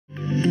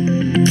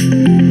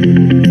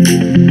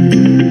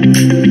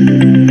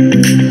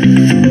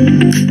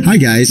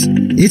guys,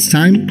 it's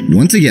time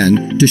once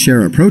again to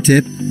share our pro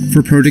tip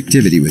for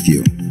productivity with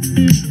you.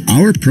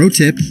 Our pro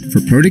tip for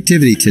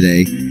productivity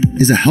today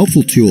is a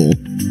helpful tool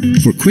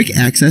for quick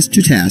access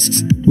to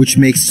tasks, which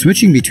makes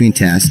switching between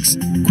tasks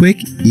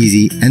quick,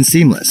 easy, and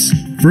seamless.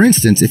 For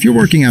instance, if you're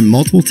working on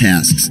multiple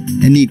tasks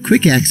and need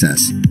quick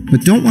access,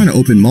 but don't want to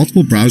open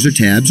multiple browser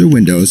tabs or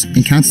windows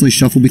and constantly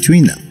shuffle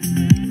between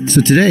them.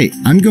 So today,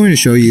 I'm going to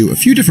show you a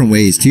few different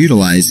ways to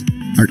utilize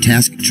our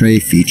task tray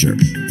feature.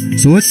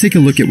 So let's take a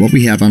look at what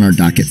we have on our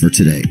docket for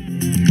today.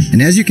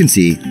 And as you can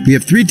see, we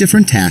have 3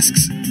 different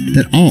tasks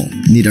that all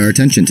need our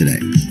attention today.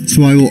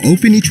 So I will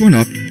open each one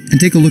up and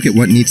take a look at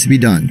what needs to be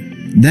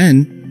done.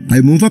 Then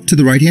I move up to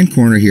the right-hand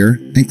corner here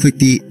and click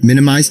the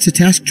Minimize to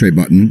Task Tray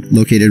button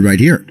located right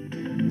here.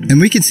 And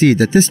we can see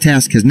that this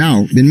task has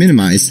now been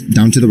minimized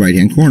down to the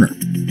right-hand corner.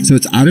 So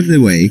it's out of the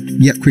way,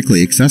 yet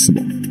quickly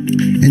accessible.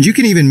 And you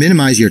can even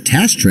minimize your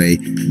task tray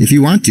if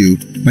you want to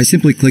by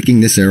simply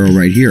clicking this arrow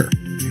right here.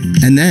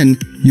 And then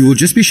you will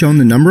just be shown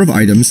the number of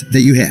items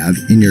that you have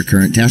in your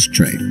current task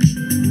tray.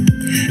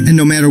 And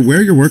no matter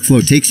where your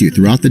workflow takes you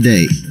throughout the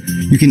day,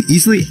 you can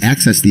easily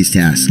access these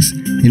tasks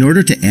in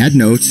order to add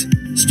notes,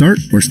 start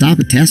or stop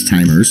at task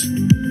timers,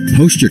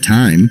 post your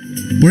time,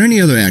 or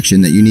any other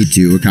action that you need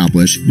to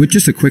accomplish with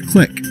just a quick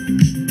click.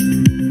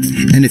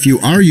 And if you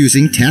are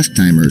using task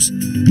timers,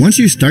 once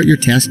you start your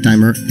task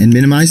timer and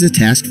minimize the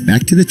task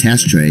back to the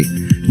task tray,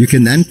 you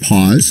can then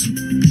pause,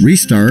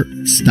 restart,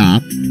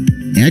 stop,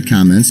 add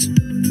comments,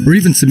 or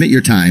even submit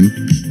your time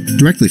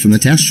directly from the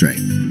task tray.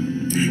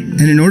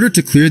 And in order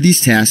to clear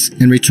these tasks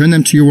and return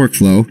them to your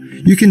workflow,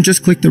 you can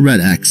just click the red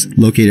X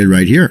located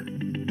right here.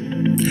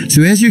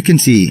 So as you can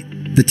see,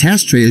 the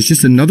task tray is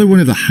just another one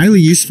of the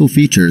highly useful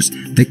features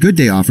that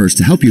GoodDay offers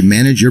to help you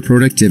manage your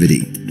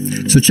productivity.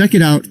 So check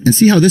it out and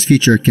see how this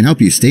feature can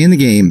help you stay in the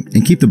game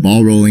and keep the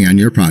ball rolling on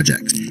your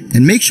projects.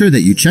 And make sure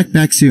that you check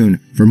back soon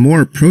for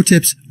more pro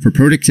tips for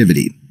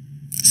productivity.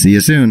 See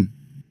you soon.